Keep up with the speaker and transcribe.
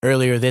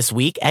Earlier this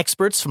week,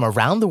 experts from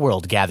around the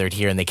world gathered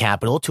here in the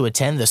capital to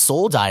attend the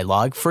Seoul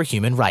Dialogue for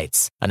Human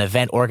Rights, an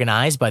event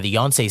organized by the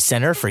Yonsei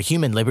Center for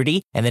Human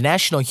Liberty and the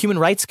National Human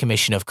Rights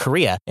Commission of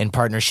Korea in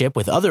partnership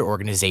with other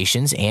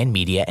organizations and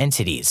media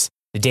entities.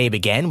 The day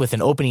began with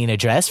an opening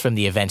address from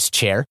the event's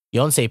chair,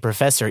 Yonsei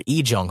Professor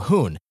Lee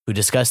Jung-hoon, who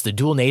discussed the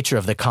dual nature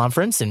of the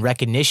conference in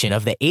recognition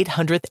of the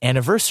 800th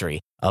anniversary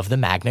of the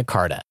Magna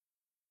Carta.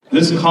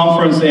 This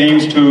conference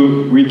aims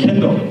to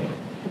rekindle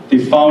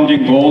the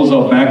founding goals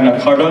of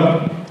Magna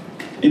Carta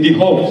in the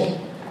hopes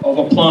of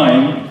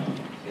applying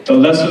the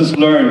lessons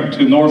learned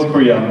to North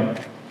Korea,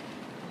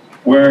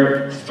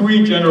 where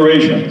 3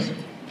 generations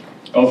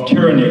of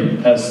tyranny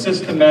has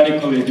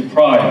systematically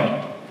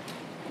deprived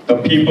the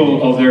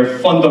people of their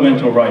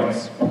fundamental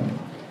rights.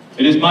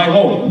 It is my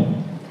hope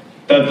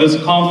that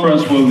this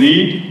conference will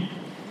lead,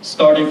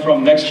 starting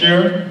from next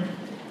year,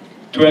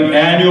 to an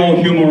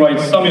annual Human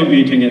Rights Summit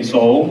meeting in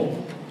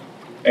Seoul,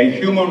 a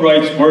human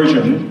rights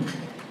version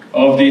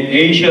of the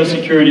Asia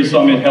Security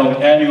Summit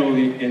held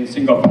annually in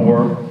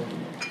Singapore,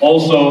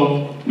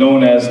 also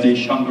known as the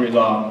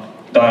Shangri-La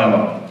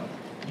Dialogue.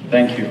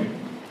 Thank you.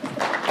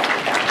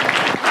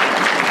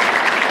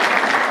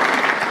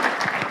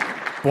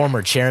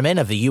 Former chairman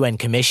of the UN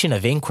Commission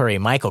of Inquiry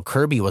Michael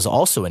Kirby was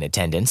also in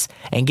attendance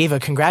and gave a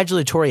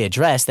congratulatory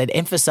address that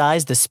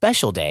emphasized the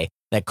special day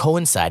that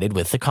coincided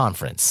with the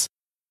conference.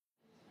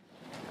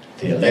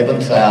 The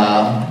 11th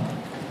hour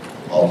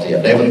of the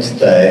 11th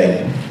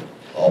day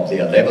of the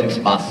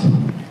 11th month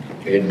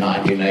in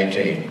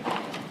 1918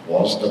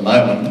 was the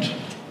moment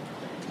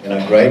when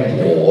a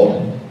great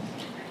war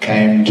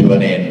came to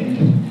an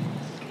end,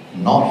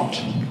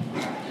 not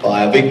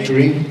by a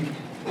victory,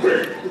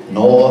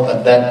 nor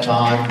at that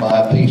time by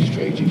a peace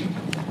treaty,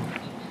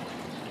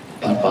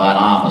 but by an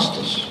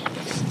armistice.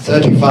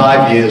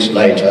 35 years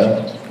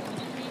later,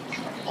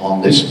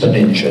 on this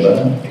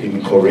peninsula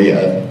in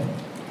Korea,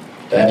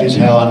 that is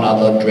how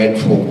another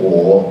dreadful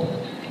war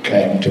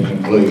came to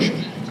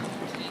conclusion.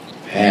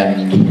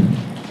 And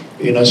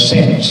in a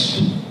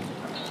sense,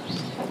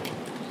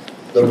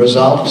 the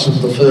results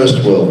of the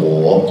First World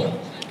War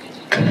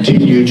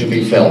continue to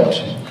be felt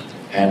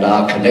and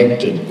are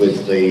connected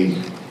with the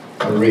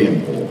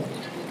Korean War.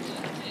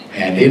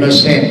 And in a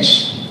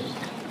sense,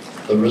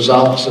 the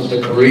results of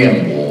the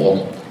Korean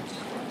War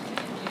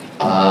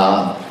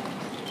are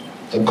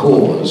the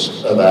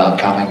cause of our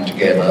coming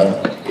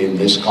together in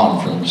this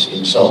conference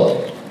in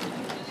Seoul.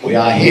 We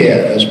are here,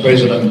 as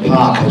President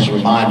Park has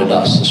reminded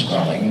us this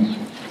morning,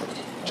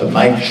 to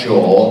make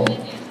sure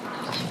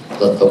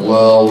that the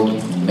world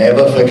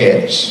never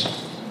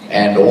forgets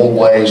and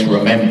always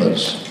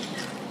remembers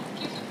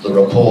the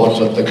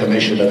report of the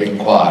Commission of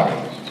Inquiry.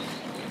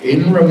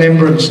 In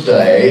Remembrance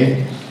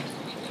Day,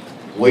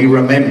 we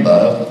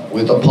remember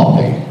with a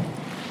poppy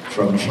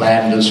from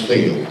Flanders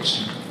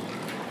Fields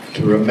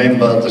to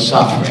remember the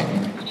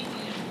suffering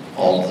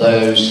of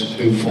those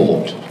who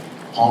fought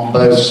on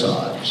both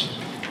sides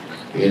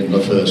in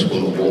the First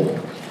World War.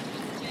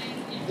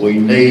 We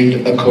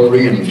need a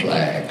Korean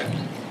flag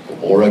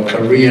or a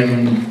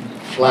Korean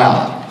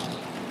flower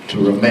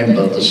to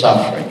remember the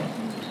suffering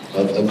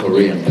of the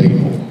Korean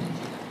people.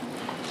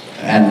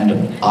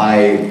 And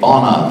I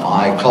honour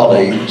my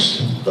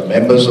colleagues, the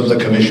members of the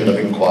Commission of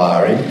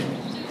Inquiry,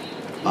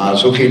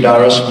 Marzuki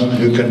Darusman,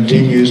 who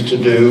continues to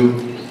do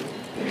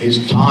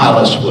his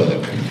tireless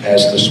work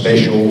as the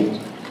Special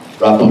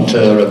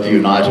Rapporteur of the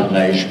United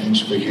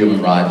Nations for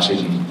Human Rights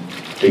in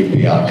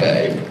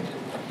DPRK,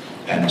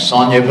 and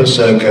Sonia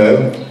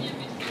Basoko,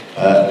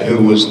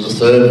 who was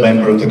the 3rd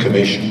member of the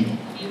Commission,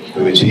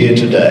 who is here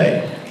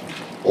today.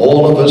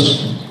 All of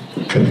us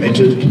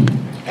committed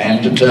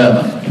and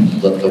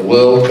determined that the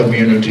world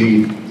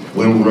community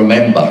will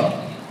remember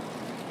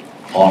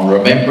on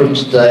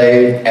Remembrance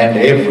Day and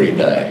every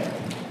day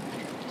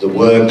the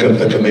work of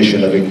the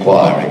Commission of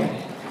Inquiry,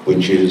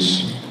 which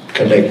is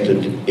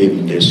collected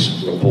in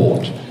this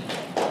report.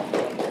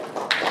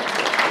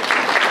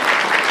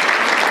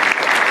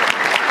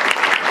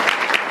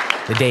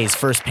 The day's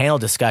first panel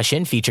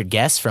discussion featured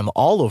guests from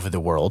all over the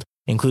world,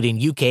 including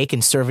UK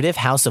Conservative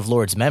House of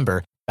Lords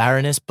member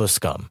Baroness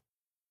Buscombe.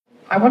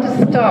 I want to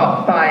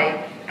start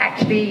by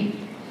actually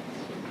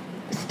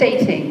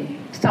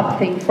stating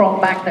something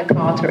from Magna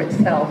Carta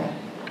itself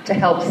to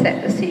help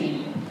set the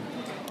scene.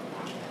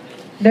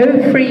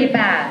 No free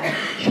man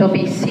shall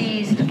be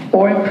seized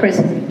or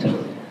imprisoned,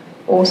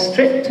 or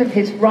stripped of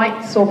his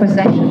rights or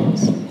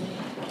possessions,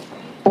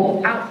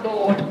 or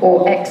outlawed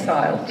or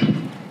exiled,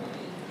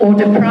 or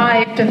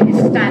deprived of his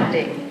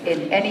standing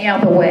in any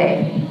other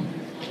way,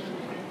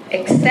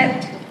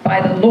 except by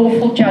the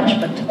lawful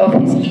judgment of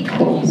his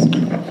equals,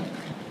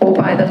 or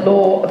by the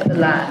law of the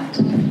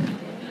land.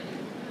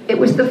 It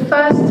was the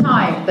first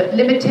time that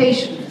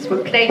limitations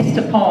were placed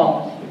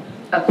upon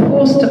and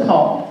forced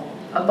upon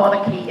a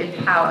monarchy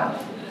in power.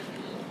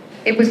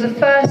 It was the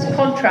first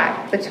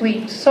contract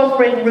between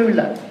sovereign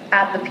ruler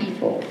and the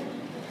people.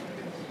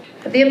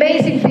 But the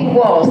amazing thing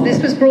was,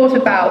 this was brought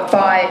about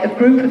by a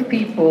group of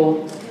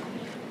people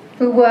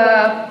who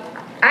were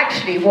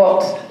actually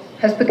what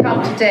has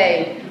become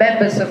today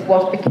members of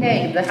what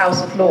became the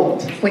House of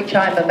Lords, which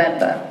I'm a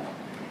member.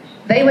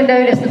 They were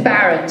known as the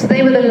barons.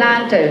 They were the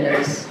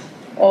landowners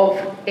of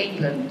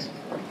England.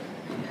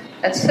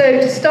 And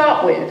so to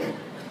start with,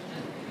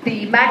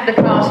 the Magna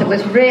Carta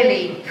was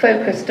really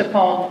focused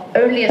upon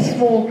only a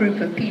small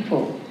group of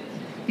people.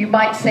 You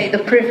might say the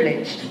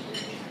privileged.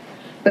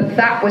 But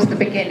that was the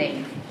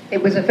beginning.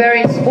 It was a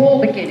very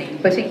small beginning,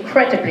 but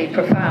incredibly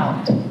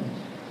profound.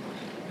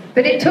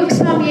 But it took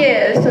some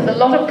years and a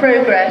lot of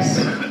progress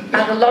and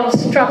a lot of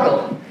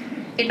struggle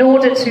in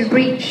order to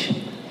reach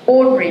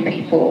ordinary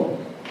people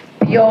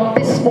beyond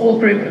this small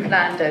group of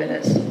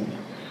landowners.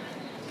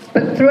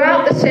 But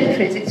throughout the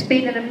centuries, it's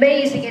been an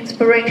amazing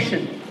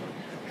inspiration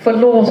for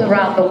laws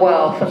around the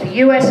world, from the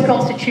US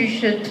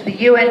Constitution to the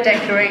UN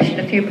Declaration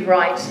of Human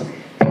Rights,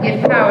 to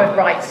give power and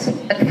rights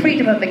and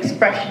freedom of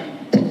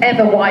expression to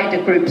ever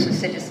wider groups of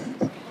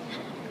citizens.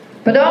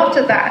 But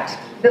after that,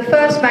 the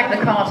first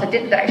Magna Carta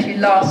didn't actually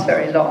last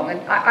very long,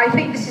 and I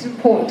think this is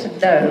important to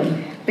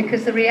know,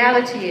 because the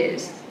reality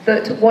is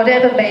that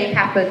whatever may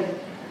happen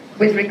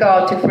with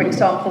regard to, for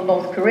example,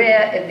 North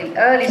Korea in the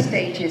early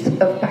stages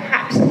of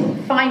perhaps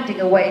finding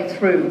a way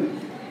through,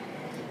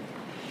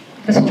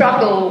 the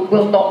struggle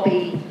will not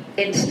be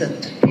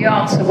instant. The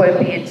answer won't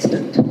be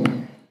instant.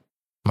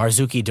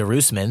 Marzuki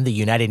Darusman, the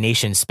United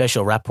Nations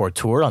Special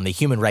Rapporteur on the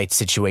human rights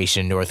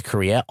situation in North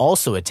Korea,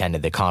 also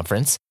attended the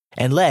conference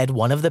and led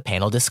one of the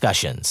panel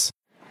discussions.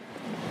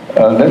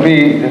 Let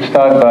me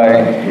start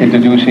by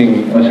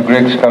introducing Mr.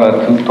 Greg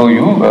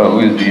Skaratoyu, who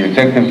is the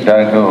Executive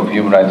Director of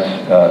Human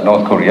Rights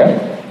North Korea.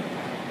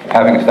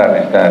 Having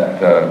established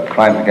that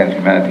crimes against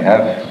humanity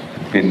have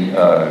been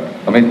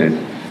committed,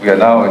 we are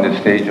now in the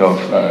stage of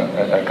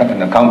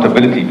an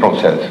accountability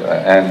process,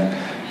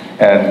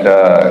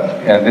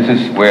 and this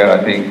is where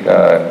I think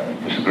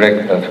Mr.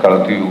 Greg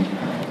Skaratoyu,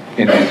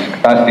 in his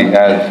capacity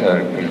as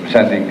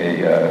representing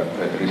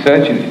a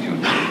research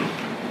institute,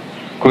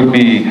 could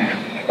be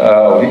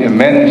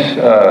immense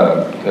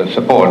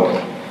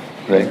support.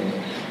 Right?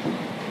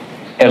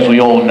 As we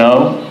all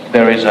know,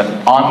 there is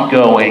an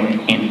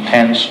ongoing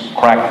intense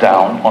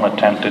crackdown on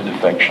attempted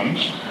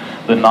defections.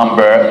 The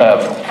number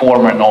of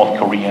former North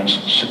Koreans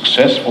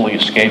successfully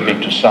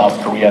escaping to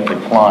South Korea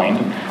declined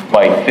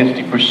by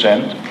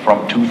 50%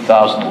 from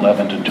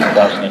 2011 to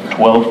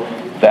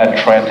 2012. That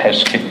trend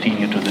has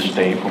continued to this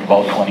day from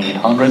about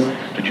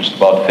 2,800 to just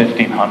about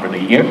 1,500 a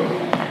year.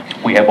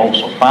 We have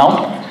also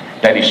found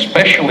that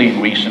especially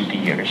in recent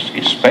years,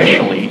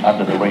 especially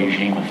under the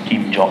regime of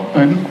Kim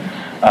Jong-un,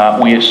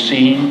 we are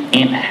seeing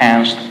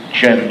enhanced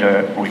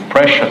gender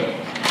repression.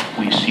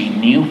 We see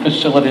new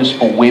facilities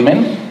for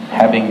women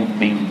having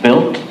been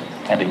built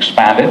and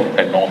expanded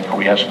at North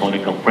Korea's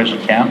political prison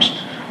camps.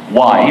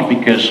 Why?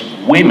 Because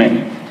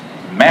women,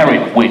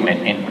 married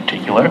women in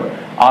particular,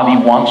 are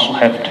the ones who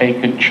have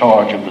taken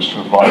charge of the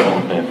survival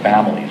of their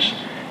families.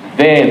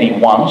 They're the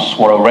ones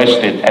who are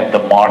arrested at the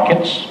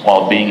markets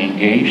while being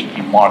engaged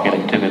in market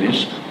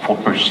activities for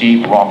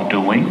perceived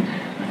wrongdoing.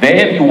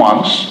 They're the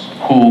ones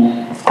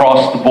who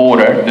cross the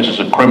border. This is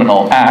a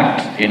criminal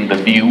act in the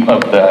view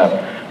of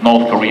the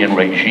North Korean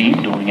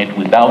regime, doing it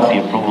without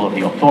the approval of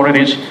the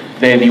authorities.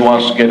 They're the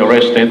ones who get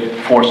arrested,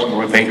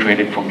 forcibly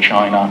repatriated from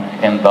China,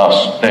 and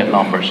thus their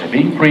numbers have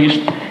increased.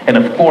 And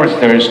of course,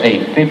 there is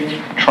a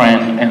fifth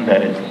trend, and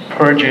that is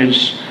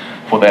purges.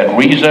 For that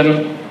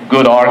reason,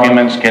 good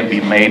arguments can be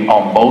made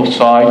on both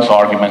sides.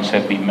 Arguments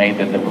have been made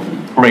that the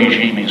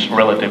regime is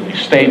relatively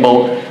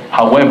stable.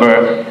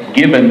 However,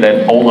 given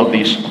that all of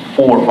these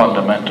four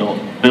fundamental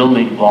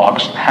building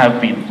blocks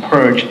have been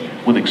purged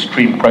with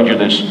extreme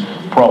prejudice,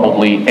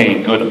 probably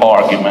a good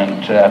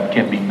argument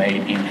can be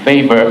made in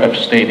favor of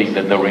stating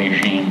that the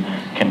regime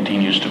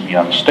continues to be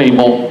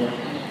unstable.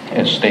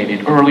 As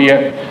stated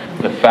earlier,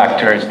 the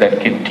factors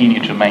that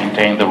continue to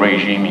maintain the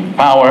regime in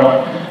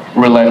power: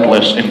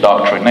 relentless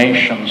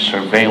indoctrination,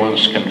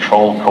 surveillance,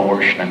 control,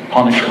 coercion and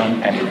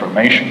punishment, and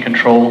information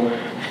control.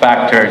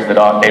 Factors that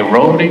are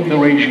eroding the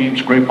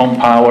regime's grip on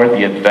power: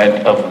 the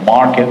advent of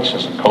markets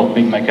as a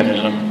coping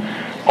mechanism,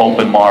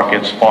 open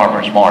markets,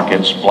 farmers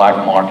markets,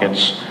 black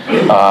markets,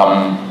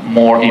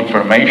 more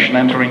information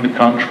entering the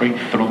country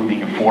through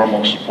the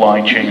informal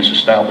supply chains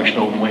established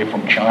all the way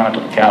from China to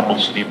the capital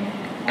city.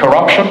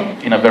 Corruption,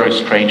 in a very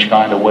strange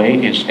kind of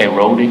way, is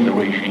eroding the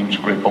regime's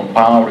grip on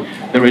power.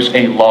 There is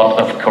a lot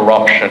of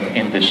corruption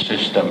in this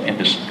system, in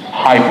this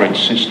hybrid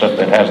system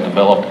that has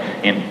developed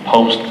in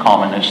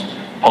post-communist,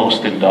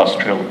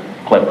 post-industrial,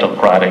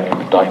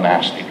 kleptocratic,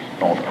 dynastic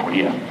North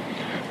Korea.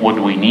 What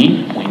do we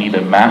need? We need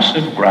a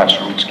massive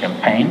grassroots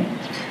campaign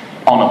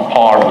on a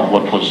par with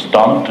what was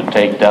done to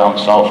take down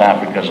South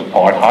Africa's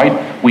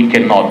apartheid. We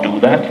cannot do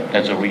that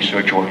as a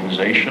research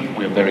organization.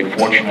 We are very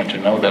fortunate to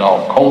know that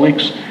our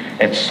colleagues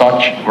at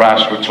such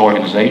grassroots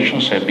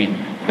organizations have been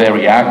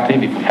very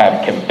active. If we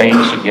have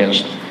campaigns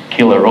against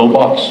killer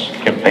robots,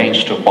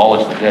 campaigns to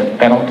abolish the death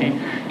penalty,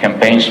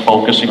 campaigns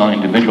focusing on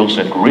individuals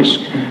at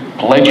risk,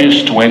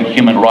 pledges to end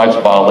human rights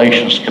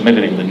violations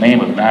committed in the name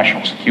of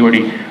national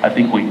security, I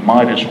think we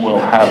might as well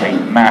have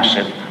a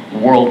massive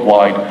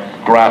worldwide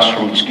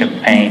grassroots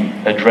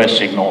campaign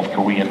addressing North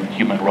Korean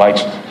human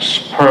rights,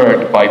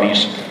 spurred by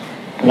these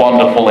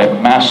wonderful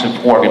and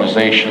massive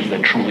organizations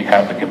that truly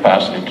have the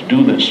capacity to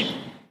do this.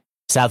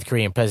 South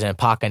Korean President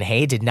Park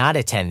Geun-hye did not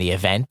attend the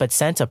event, but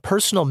sent a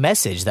personal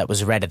message that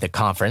was read at the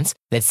conference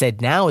that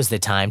said now is the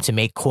time to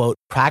make, quote,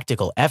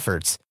 practical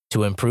efforts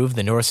to improve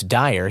the North's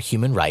dire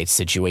human rights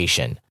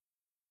situation.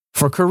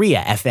 For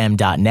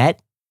KoreaFM.net,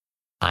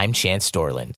 I'm Chance Dorland.